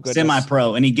 semi-pro. Oh, goodness.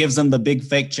 Semi-pro, and he gives them the big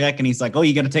fake check, and he's like, "Oh,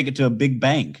 you got to take it to a big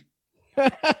bank."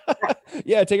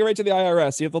 Yeah, take it right to the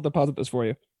IRS. See if they'll deposit this for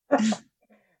you.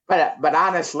 But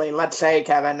honestly, let's say,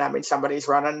 Kevin, I mean, somebody's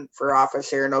running for office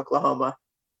here in Oklahoma,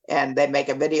 and they make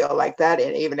a video like that,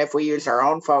 and even if we use our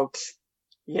own folks,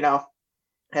 and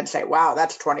say, "Wow,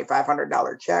 that's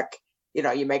 $2,500 check."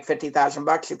 You make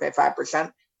 $50,000, you pay 5%.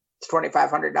 It's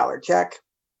 $2,500 check.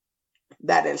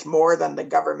 That is more than the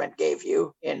government gave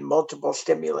you in multiple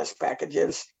stimulus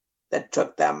packages that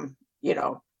took them,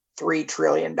 $3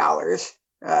 trillion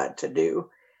to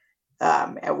do.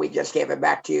 And we just gave it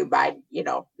back to you by,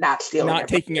 not stealing not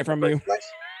taking it from you.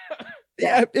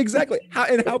 Yeah, exactly.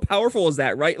 How powerful is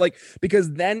that, right? Like,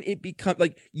 because then it becomes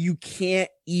like you can't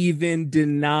even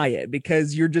deny it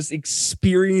because you're just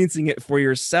experiencing it for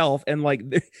yourself. And like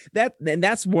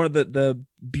that's one of the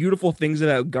beautiful things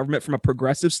about government from a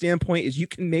progressive standpoint is you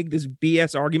can make this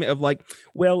BS argument of like,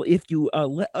 well, if you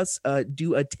let us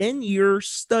do a 10-year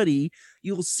study,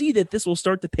 you'll see that this will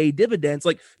start to pay dividends.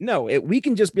 Like, no, we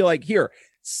can just be like, here,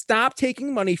 stop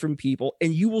taking money from people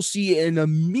and you will see an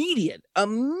immediate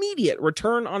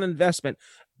return on investment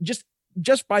just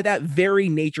by that very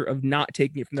nature of not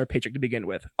taking it from their paycheck to begin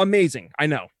with. Amazing. I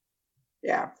know.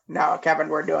 Yeah. No, Kevin,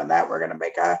 we're doing that. We're going to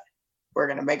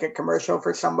make a commercial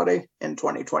for somebody in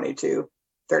 2022,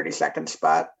 30-second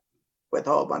spot with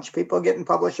a whole bunch of people getting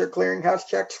Publisher Clearinghouse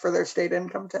checks for their state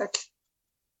income tax.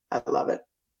 I love it.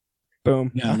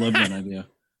 Boom. Yeah, I love that idea.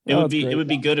 It would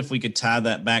be good if we could tie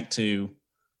that back to,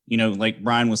 like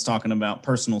Brian was talking about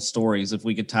personal stories. If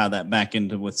we could tie that back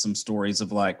into with some stories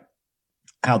of like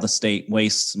how the state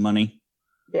wastes money.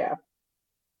 Yeah.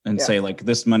 And say like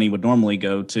this money would normally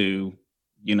go to,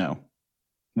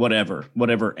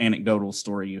 whatever anecdotal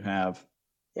story you have.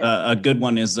 Yeah. A good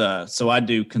one is, so I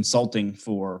do consulting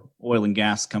for oil and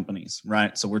gas companies,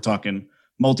 right? So we're talking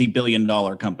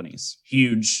multi-billion-dollar companies,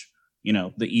 huge,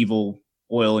 the evil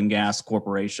oil and gas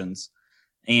corporations.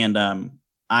 And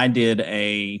I did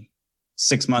a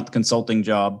 6-month consulting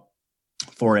job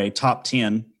for a top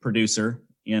 10 producer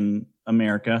in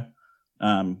America.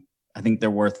 I think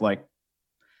they're worth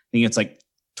it's like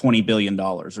 $20 billion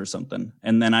or something.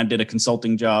 And then I did a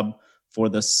consulting job for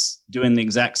this, doing the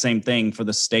exact same thing for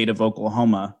the state of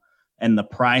Oklahoma. And the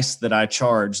price that I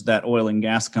charged that oil and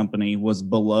gas company was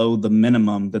below the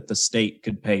minimum that the state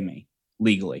could pay me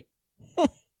legally.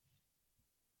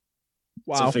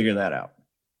 Wow. So figure that out.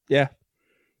 Yeah.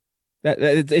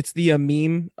 It's the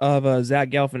Meme of Zach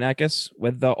Galifianakis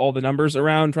with all the numbers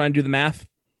around trying to do the math.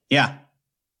 Yeah.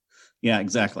 Yeah,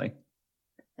 exactly.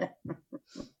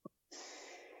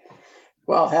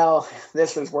 Well, hell,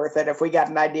 this was worth it. If we got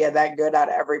an idea that good out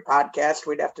of every podcast,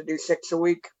 we'd have to do 6 a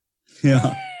week.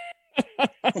 Yeah.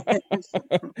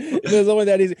 It was only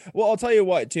that easy. Well, I'll tell you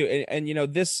what, too. And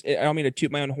this, I don't mean to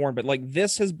toot my own horn, but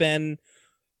this has been,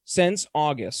 since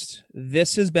August,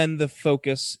 this has been the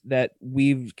focus that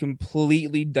we've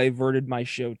completely diverted my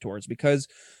show towards, because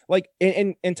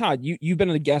and Todd, you've been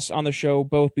a guest on the show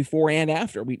both before and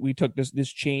after we took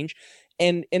this change.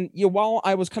 And while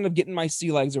I was kind of getting my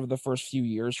sea legs over the first few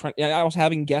years, I was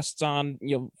having guests on,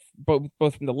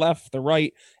 both from the left, the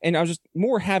right, and I was just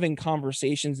more having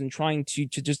conversations and trying to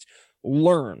just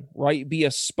learn, right? Be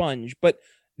a sponge. But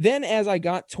then as I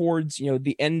got towards,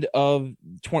 the end of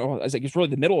as I guess really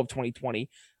the middle of 2020,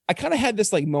 I kind of had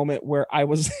this moment where I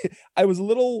was a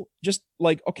little just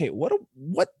okay, what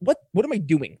am I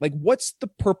doing? What's the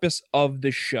purpose of the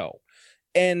show?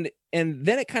 And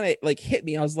then it kind of hit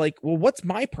me. I was like, well, what's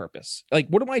my purpose?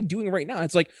 What am I doing right now?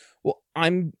 It's well, I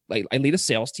lead a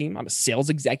sales team. I'm a sales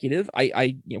executive.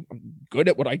 I'm good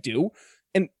at what I do.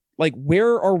 And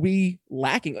where are we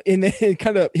lacking? And then it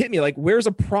kind of hit me where's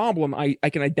a problem I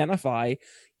can identify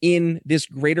in this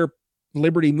greater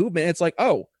liberty movement? It's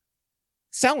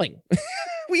selling.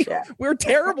 We're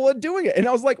terrible at doing it. And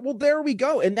I was like, well, there we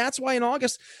go. And that's why in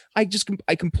August, I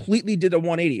completely did a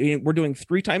 180. I mean, we're doing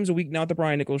 3 times a week now at the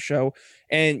Brian Nichols Show.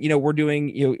 And, we're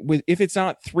doing, if it's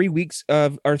not 3 weeks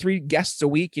or 3 guests a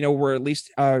week, we're at least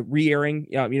re-airing,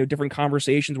 different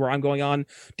conversations where I'm going on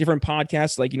different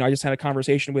podcasts. I just had a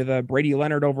conversation with Brady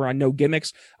Leonard over on No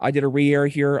Gimmicks. I did a re-air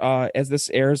here as this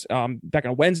airs back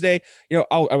on Wednesday.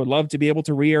 I would love to be able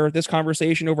to re-air this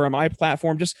conversation over on my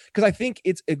platform, just because I think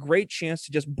it's a great chance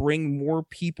to just bring more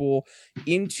people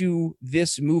into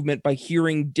this movement by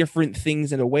hearing different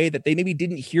things in a way that they maybe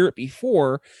didn't hear it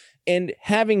before, and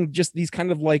having just these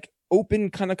kind of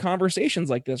open kind of conversations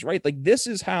like this, right? This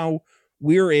is how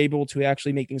we're able to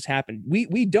actually make things happen.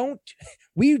 We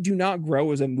do not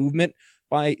grow as a movement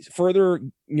by further,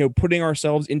 putting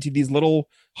ourselves into these little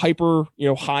hyper,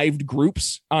 hived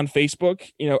groups on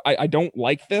Facebook. I don't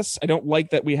like this. I don't like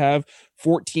that we have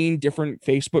 14 different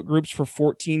Facebook groups for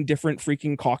 14 different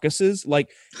freaking caucuses.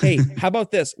 Hey, how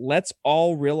about this? Let's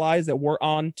all realize that we're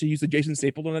on, to use the Jason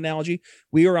Stapleton analogy,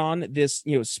 we are on this,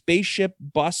 spaceship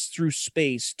bus through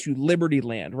space to Liberty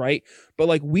Land, right?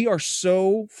 But we are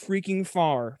so freaking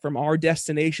far from our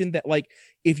destination that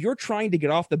if you're trying to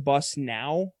get off the bus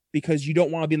now because you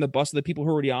don't want to be in the bus of the people who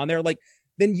are already on there,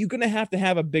 then you're going to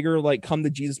have a bigger come to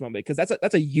Jesus moment, because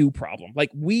that's a you problem.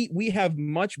 We have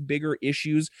much bigger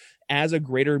issues as a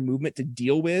greater movement to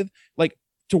deal with,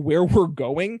 to where we're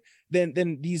going, than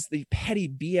the petty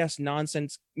BS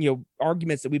nonsense,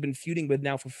 arguments that we've been feuding with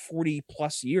now for 40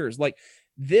 plus years.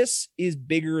 This is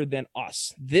bigger than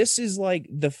us. This is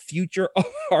the future of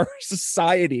our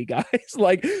society, guys.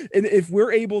 And if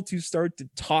we're able to start to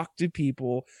talk to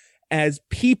people as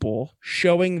people,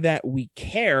 showing that we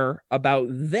care about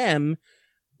them,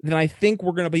 then I think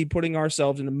we're going to be putting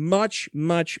ourselves in a much,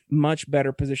 much, much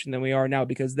better position than we are now,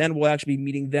 because then we'll actually be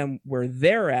meeting them where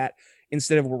they're at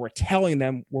instead of where we're telling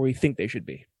them where we think they should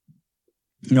be.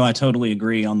 I totally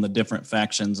agree on the different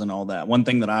factions and all that. One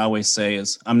thing that I always say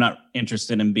is I'm not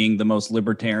interested in being the most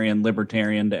libertarian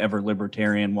to ever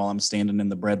libertarian while I'm standing in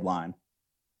the bread line.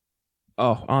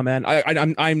 Oh man,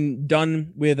 I'm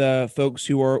done with folks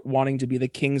who are wanting to be the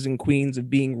kings and queens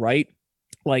of being right.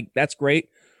 That's great.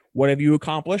 What have you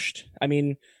accomplished? I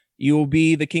mean, you will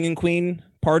be the king and queen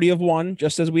party of one,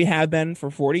 just as we have been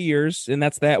for 40 years, and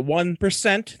that's that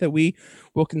 1% that we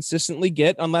will consistently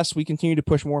get, unless we continue to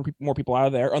push more people out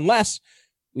of there. Unless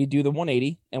we do the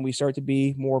 180 and we start to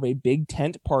be more of a big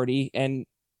tent party and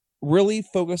really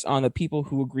focus on the people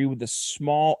who agree with the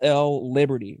small L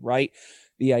liberty, right?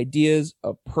 The ideas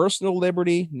of personal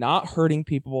liberty, not hurting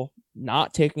people,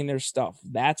 not taking their stuff.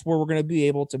 That's where we're going to be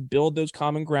able to build those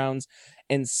common grounds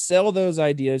and sell those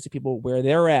ideas to people where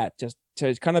they're at. Just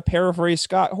to kind of paraphrase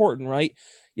Scott Horton, right?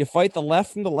 You fight the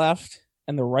left from the left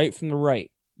and the right from the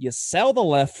right. You sell the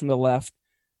left from the left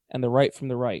and the right from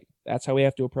the right. That's how we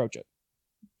have to approach it.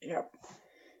 Yep.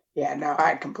 Yeah, no,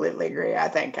 I completely agree. I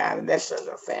think this is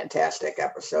a fantastic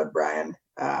episode, Brian.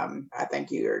 I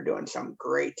think you are doing some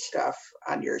great stuff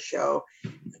on your show.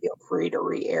 Feel free to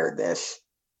re-air this.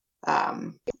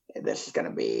 This is going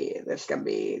to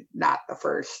be not the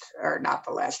first or not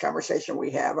the last conversation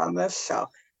we have on this. So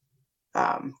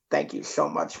thank you so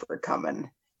much for coming.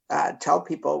 Tell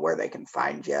people where they can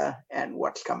find you and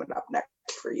what's coming up next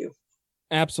for you.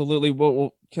 Absolutely.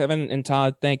 Well, Kevin and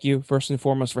Todd, thank you first and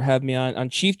foremost for having me on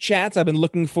Chief Chats. I've been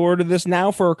looking forward to this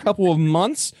now for a couple of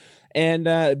months, and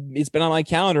it's been on my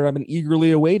calendar. I've been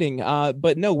eagerly awaiting.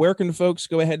 But no, where can folks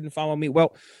go ahead and follow me?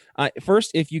 Well,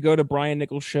 first, if you go to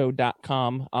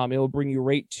briannicholsshow.com, it will bring you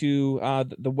right to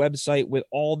the website with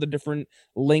all the different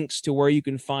links to where you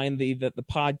can find the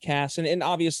podcast. And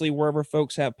obviously, wherever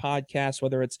folks have podcasts,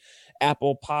 whether it's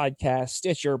Apple Podcast,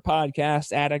 Stitcher,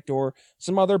 Podcast Addict, or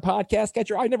some other podcast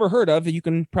catcher I've never heard of, you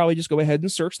can probably just go ahead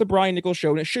and search The Brian Nichols Show,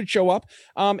 and it should show up.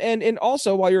 And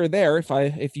also, while you're there,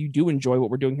 if you do enjoy what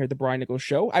we're doing here at The Brian Nichols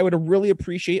Show, I would really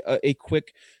appreciate a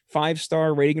quick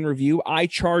 5-star rating and review. I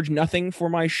charge nothing for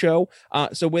my show.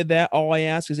 So with that, all I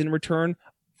ask is in return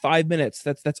 5 minutes.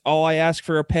 That's all I ask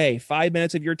for a pay. 5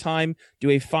 minutes of your time,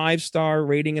 do a 5-star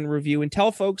rating and review, and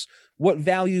tell folks what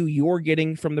value you're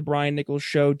getting from the Brian Nichols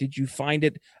Show. Did you find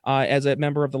it as a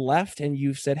member of the left and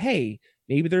you've said, hey,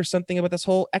 maybe there's something about this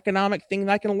whole economic thing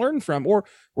that I can learn from? Or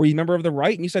were you a member of the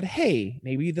right and you said, hey,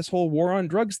 maybe this whole war on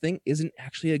drugs thing isn't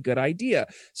actually a good idea?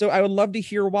 So I would love to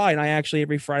hear why. And I actually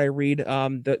every Friday read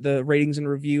the ratings and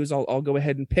reviews. I'll go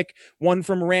ahead and pick one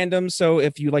from random. So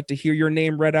if you like to hear your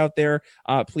name read out there,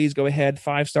 please go ahead,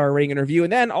 5-star rating and review.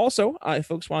 And then also, if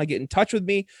folks want to get in touch with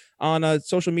me on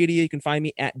social media, you can find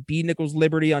me at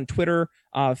bnicholsliberty on Twitter,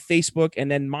 Facebook,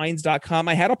 and then minds.com.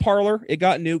 I had a parlor. It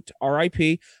got nuked,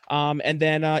 RIP. And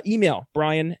then email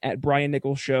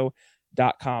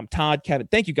brian@briannicholsshow.com. Todd, Kevin,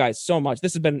 thank you guys so much.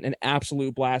 This has been an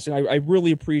absolute blast. And I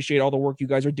really appreciate all the work you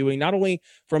guys are doing, not only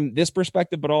from this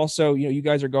perspective, but also, you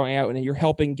guys are going out and you're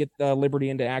helping get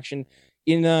liberty into action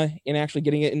in actually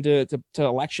getting it into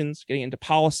elections, getting into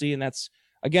policy. And that's,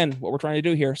 again, what we're trying to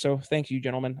do here. So thank you,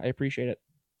 gentlemen. I appreciate it.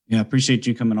 Yeah, appreciate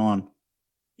you coming on.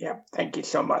 Yeah, thank you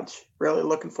so much. Really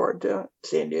looking forward to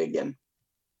seeing you again.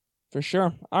 For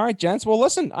sure. All right, gents. Well,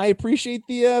 listen, I appreciate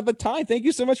the time. Thank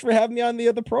you so much for having me on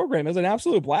the program. It was an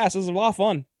absolute blast. It was a lot of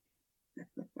fun.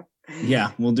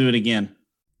 Yeah, we'll do it again.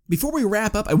 Before we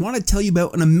wrap up, I want to tell you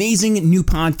about an amazing new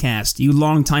podcast. You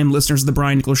longtime listeners of The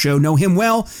Brian Nichols Show know him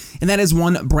well, and that is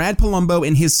one Brad Palumbo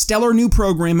and his stellar new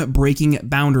program, Breaking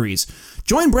Boundaries.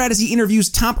 Join Brad as he interviews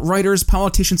top writers,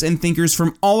 politicians, and thinkers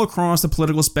from all across the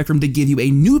political spectrum to give you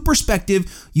a new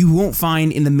perspective you won't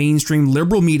find in the mainstream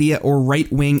liberal media or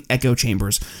right-wing echo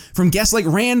chambers. From guests like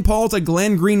Rand Paul to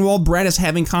Glenn Greenwald, Brad is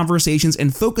having conversations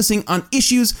and focusing on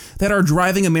issues that are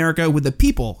driving America with the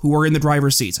people who are in the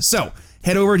driver's seats. So,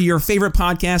 head over to your favorite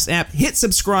podcast app, hit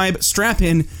subscribe, strap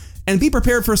in, and be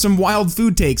prepared for some wild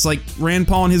food takes like Rand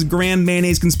Paul and his grand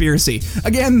mayonnaise conspiracy.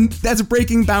 Again, that's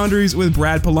Breaking Boundaries with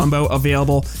Brad Palumbo,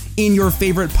 available in your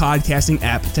favorite podcasting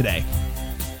app today.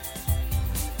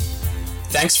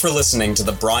 Thanks for listening to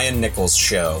The Brian Nichols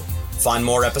Show. Find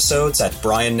more episodes at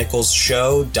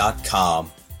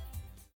briannicholsshow.com.